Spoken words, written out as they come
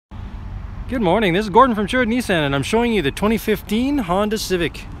Good morning, this is Gordon from Sherwood Nissan and I'm showing you the 2015 Honda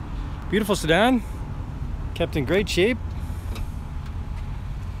Civic. Beautiful sedan, kept in great shape.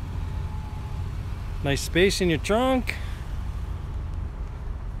 Nice space in your trunk.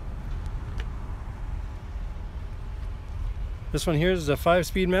 This one here is a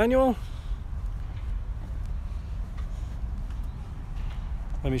 5-speed manual.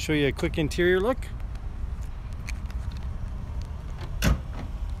 Let me show you a quick interior look.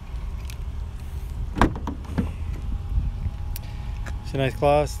 It's a nice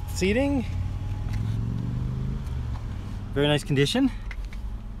cloth seating. Very nice condition.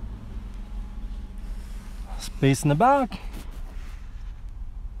 Space in the back.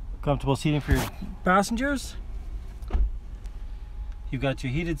 Comfortable seating for your passengers. You've got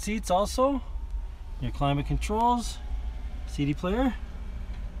your heated seats also. Your climate controls. CD player.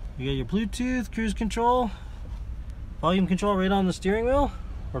 You got your Bluetooth, cruise control, volume control right on the steering wheel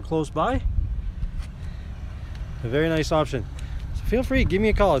or close by. A very nice option. So feel free, give me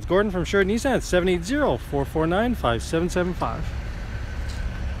a call. It's Gordon from Sherwood Nissan at 780-449-5775.